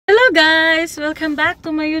guys! Welcome back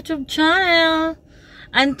to my YouTube channel.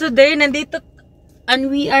 And today,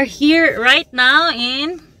 we are here right now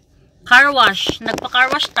in car wash. Nagpa-car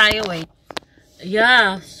wash tayo, wait.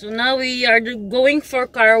 Yeah, so now we are going for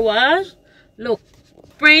car wash. Look,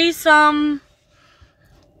 spray some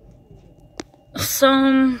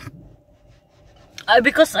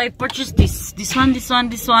because I purchased this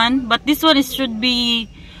one, but this one should be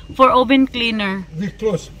for oven cleaner.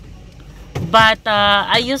 Close. But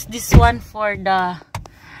I use this one for the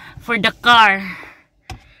car.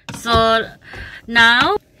 So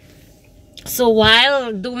now,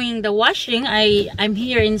 while doing the washing, I'm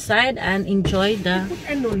here inside and enjoy the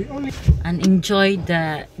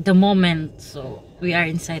moment. So we are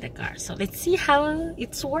inside the car. So let's see how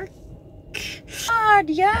it's work. God,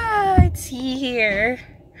 yeah, it's here.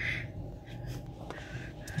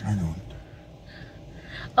 I know.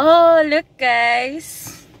 Oh, look,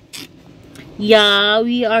 guys. Yeah,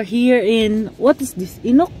 we are here in, what is this?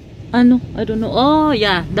 Inok? Ano? I don't know. Oh,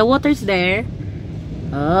 yeah. The water's there.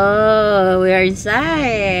 Oh, we are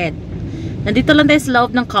inside. Nandito lang tayo sa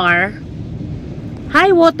loob ng car.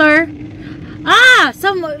 Hi, water.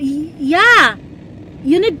 Yeah.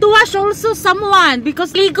 You need to wash also someone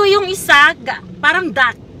because ligo yung isa. Parang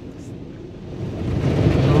duck.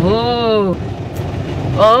 Oh.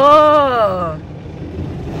 Oh.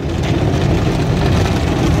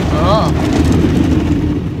 Oh.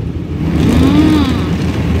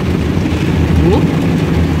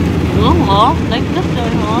 Oh, like this there,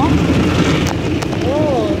 huh?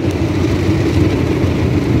 Oh.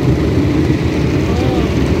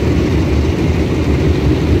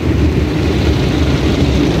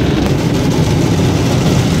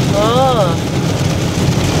 Oh.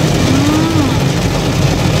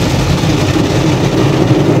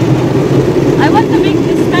 I want to make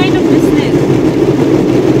this kind of business.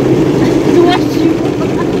 To wash you.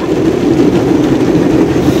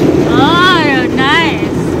 Oh, nice.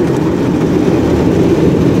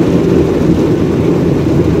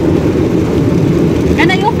 Can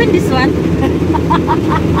I open this one?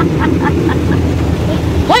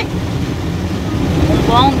 Wait!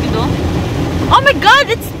 Wow, gitu. Oh my god,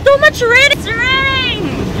 it's too much rain! It's raining!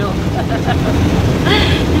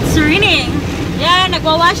 It's raining. Yeah,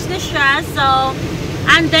 nagwa-wash na siya. So,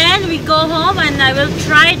 and then we go home and I will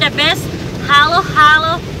try the best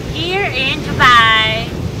halo-halo here in Dubai.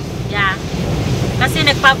 Yeah. Kasi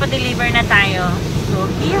nagpapa-deliver na tayo. So,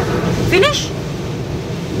 here. Finish!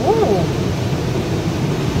 Oh!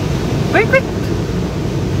 Very quick.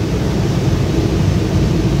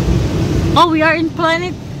 Oh, we are in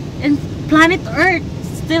planet Earth.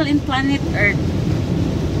 Still in planet Earth.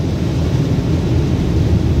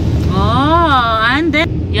 Oh, and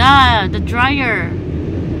then yeah, the dryer.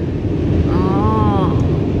 Oh.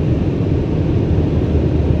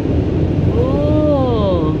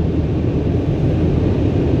 Oh.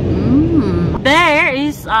 There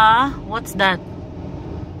is what's that?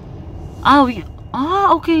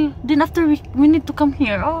 Okay. Then after we need to come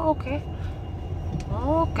here. Oh, okay.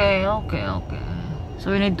 Okay.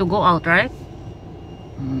 So we need to go out, right?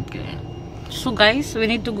 Okay. So guys, we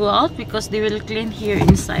need to go out because they will clean here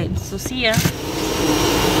inside. So see ya.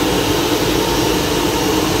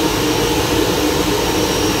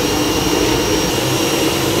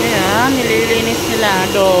 Yeah, nililinis nila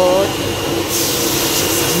doon.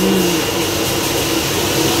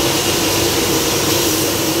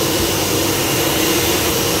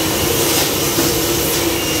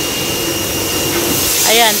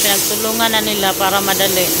 Ayan, pinagtulungan na nila para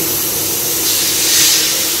madali.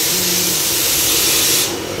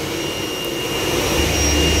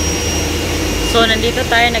 So, nandito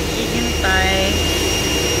tayo naghihintay.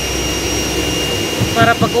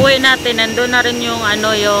 Para pag uwi natin, nandun na rin yung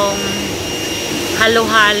yung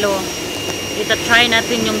halo-halo. Ita-try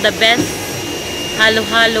natin yung the best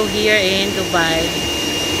halo-halo here in Dubai.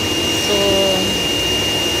 So,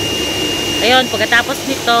 ayun, pagkatapos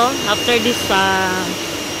nito, after this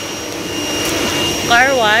car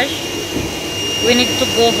wash, we need to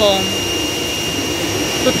go home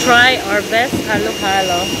to try our best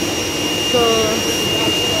halo-halo. So,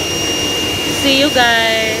 see you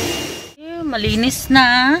guys. Malinis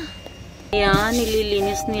na. Ayan,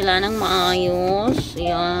 nililinis nila ng maayos.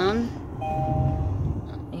 Ayan.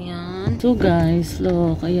 Ayan. So guys,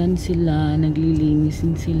 look, ayan sila.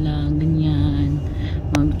 Naglilinisin sila. Ganyan.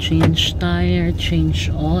 Mag-change tire, change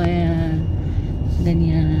oil.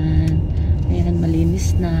 Ganyan. Ayan,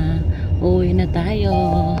 malinis na. Uwi na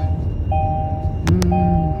tayo.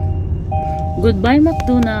 Goodbye,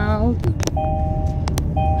 McDonald's.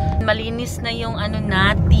 Malinis na yung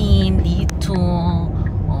natin dito.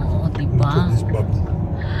 Oo, diba?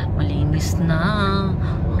 nice na.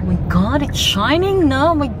 Oh my god, it's shining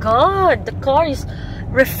now. Oh my god, the car is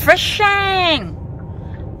refreshing.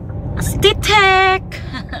 Aesthetic.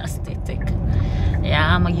 Aesthetic.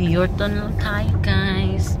 Yeah, mag-U-turn lang tayo,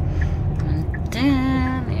 guys. And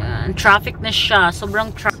then, yeah, traffic na siya.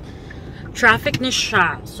 Sobrang traffic na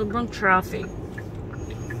siya. Sobrang traffic.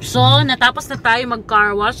 So, natapos na tayo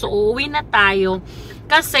mag-car wash. So, uuwi na tayo.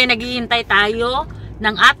 Kasi, naghihintay tayo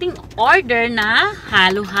ng ating order na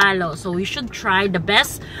halo-halo. So, we should try the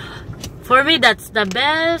best. For me, that's the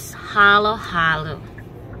best halo-halo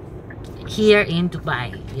here in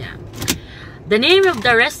Dubai. Yeah. The name of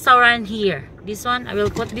the restaurant here. This one, I will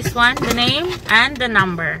put this one, the name and the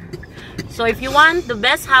number. So, if you want the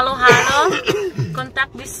best halo-halo,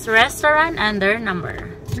 contact this restaurant and their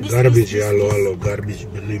number. Garbage, halo-halo, garbage,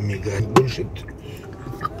 believe me, guys. Bullshit.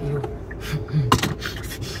 Fuck you.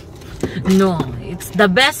 No, it's the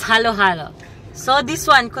best halo-halo. So, this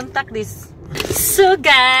one, contact this. So,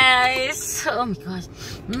 guys, oh my gosh,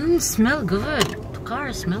 smell good. The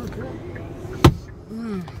car smell good.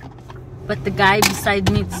 But the guy beside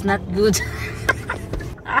me, it's not good.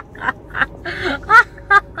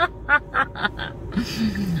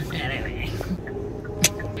 Anyway.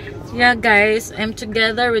 Yeah, guys, I'm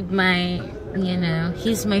together with my, you know,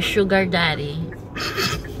 he's my sugar daddy.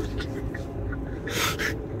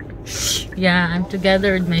 Yeah, I'm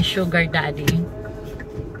together with my sugar daddy.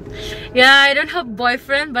 Yeah, I don't have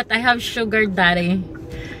boyfriend, but I have sugar daddy.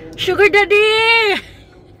 Sugar daddy!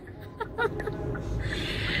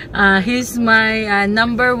 He's my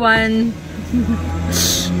number one.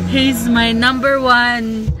 He's my number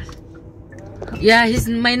one. Yeah, he's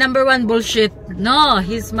my number one bullshit. No,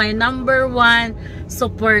 he's my number one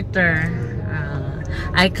supporter.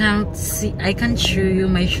 I can't show you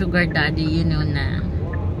my sugar daddy, you know na.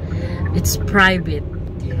 It's private,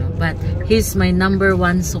 you know, but he's my number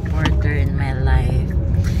one supporter in my life.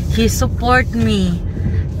 He support me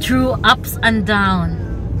through ups and downs.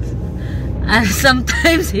 And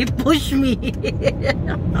sometimes he push me.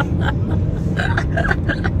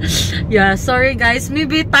 Yeah, sorry guys.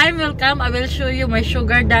 Maybe time will come, I will show you my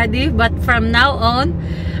sugar daddy. But from now on,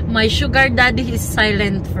 my sugar daddy is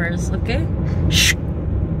silent first, okay?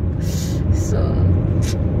 So,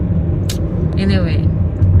 anyway,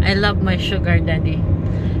 I love my sugar daddy.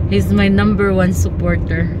 He's my number one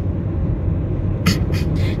supporter.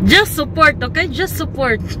 Just support, okay? Just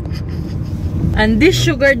support. And this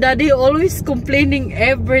sugar daddy always complaining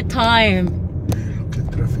every time.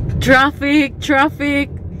 Traffic.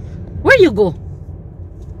 Where you go?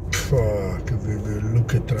 Fuck,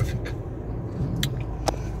 look at traffic.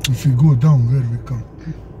 If you go down, where we come?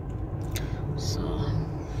 So,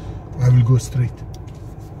 I will go straight.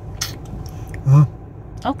 Huh?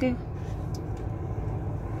 okay.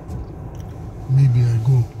 Maybe I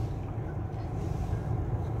go.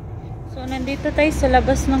 So, nandito tayo sa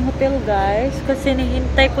labas ng hotel, guys. Kasi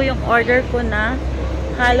nihintay ko yung order ko na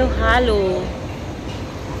halo-halo.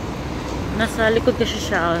 Nasa likod kasi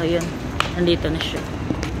siya. Oh, yun. Nandito na siya.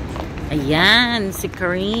 Ayan, si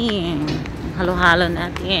Kareem. Halo-halo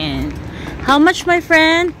natin. How much, my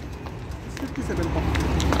friend? 57 po.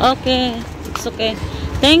 Okay. It's okay.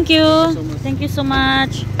 Thank you. Thank you so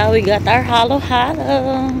much. We got our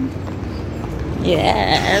halo-halo.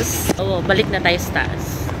 Yes. Oh, balik na tayo sa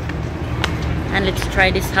taas. And let's try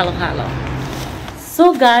this halo-halo.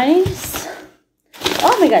 So guys,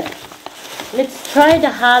 oh my god, let's try the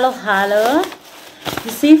halo-halo.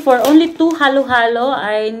 You see, for only 2 halo-halo,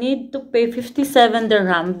 I need to pay 57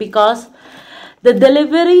 dirham because the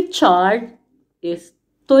delivery charge is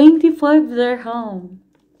 25 dirham.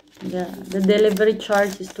 Yeah, the delivery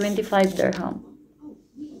charge is 25 dirham.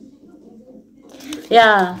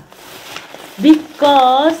 Yeah.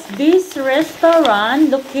 Because this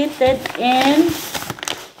restaurant located in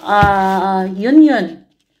Union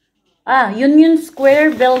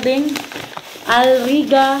Square building, Al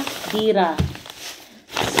Riga Dira.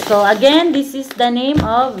 So again, this is the name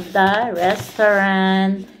of the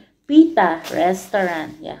restaurant, Pita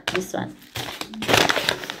Restaurant. Yeah, this one.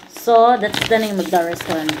 So that's the name of the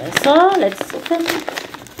restaurant. So let's open.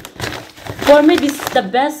 For me, this is the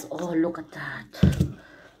best. Oh, look at that.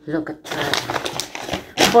 Look at that.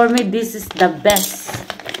 For me, this is the best.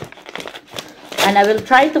 And I will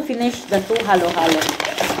try to finish the 2 halo-halo.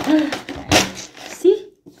 See?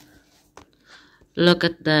 Look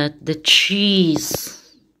at that. The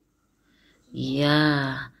cheese.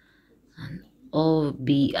 Yeah. And oh,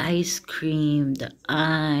 the ice cream. The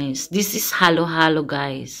ice. This is halo-halo,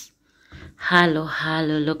 guys.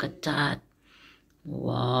 Halo-halo. Look at that.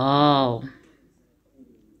 Wow.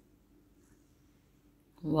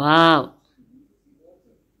 Wow.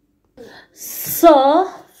 So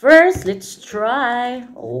first, let's try.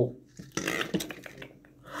 Oh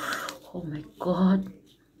my god.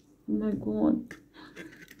 Oh my god.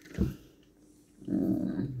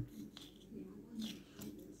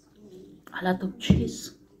 A lot of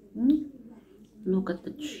cheese. Look at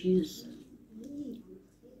the cheese.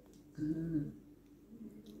 Mm.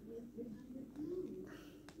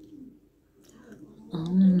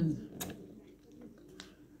 Mm.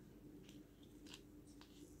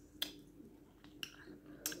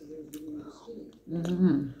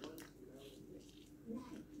 Mm.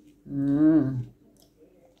 Mm.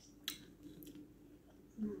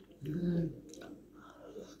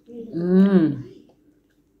 Mm.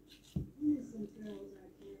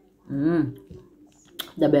 Mm.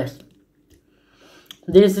 The best.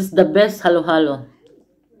 This is the best halo-halo.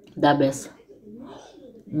 The best.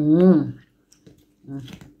 Mm. Mm.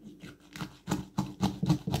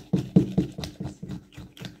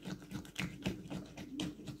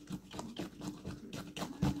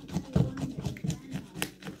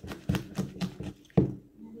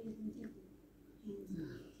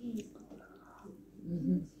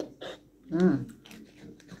 Mm.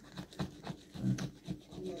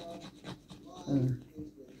 Mm.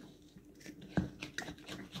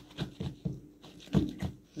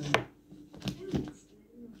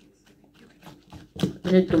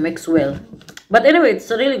 You need to mix well. But anyway, it's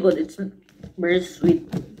really good. It's very sweet.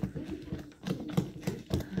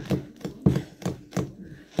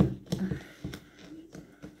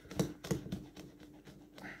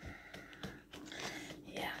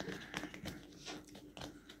 Yeah.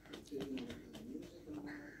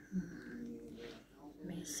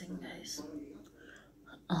 Amazing, guys.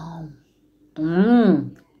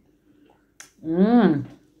 Mmm. Mmm.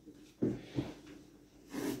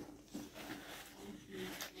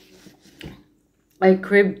 I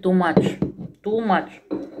crave too much. Too much.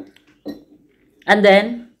 And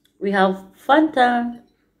then we have Fanta.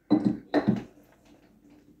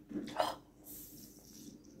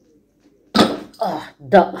 Oh,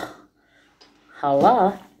 the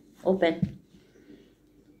hala. Open.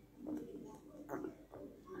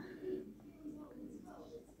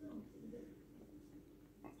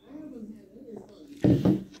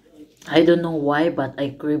 I don't know why, but I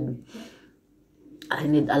crave. I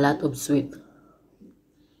need a lot of sweet.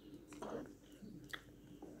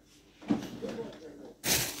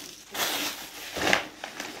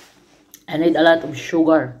 I need a lot of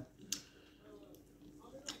sugar.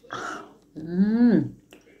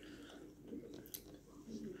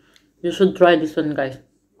 You should try this one, guys.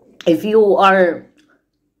 If you are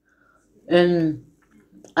in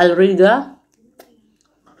Alriga,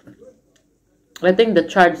 I think the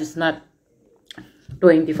charge is not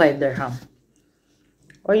 25 dirham.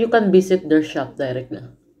 Or you can visit their shop directly.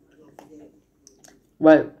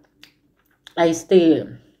 But I stay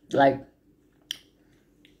like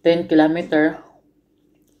 10 kilometer,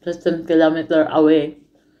 just 10 kilometer away.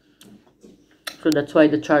 So that's why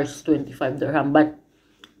the charge is 25 dirham. But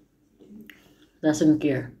doesn't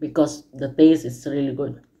care because the taste is really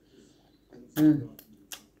good.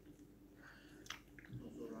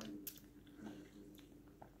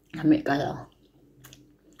 Ambil kalau.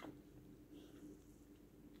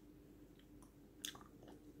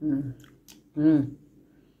 Mm. Mm.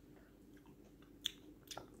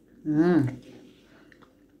 Mm.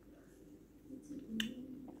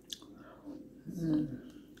 Mm.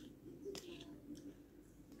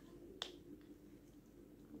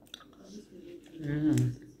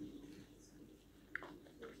 Mm.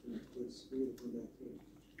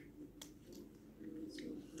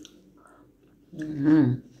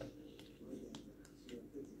 Mm.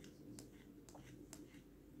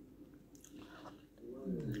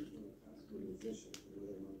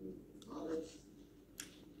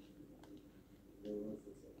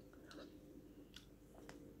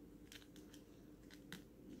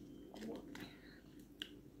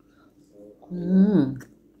 Mm.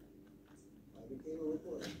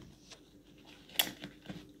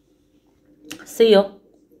 See you.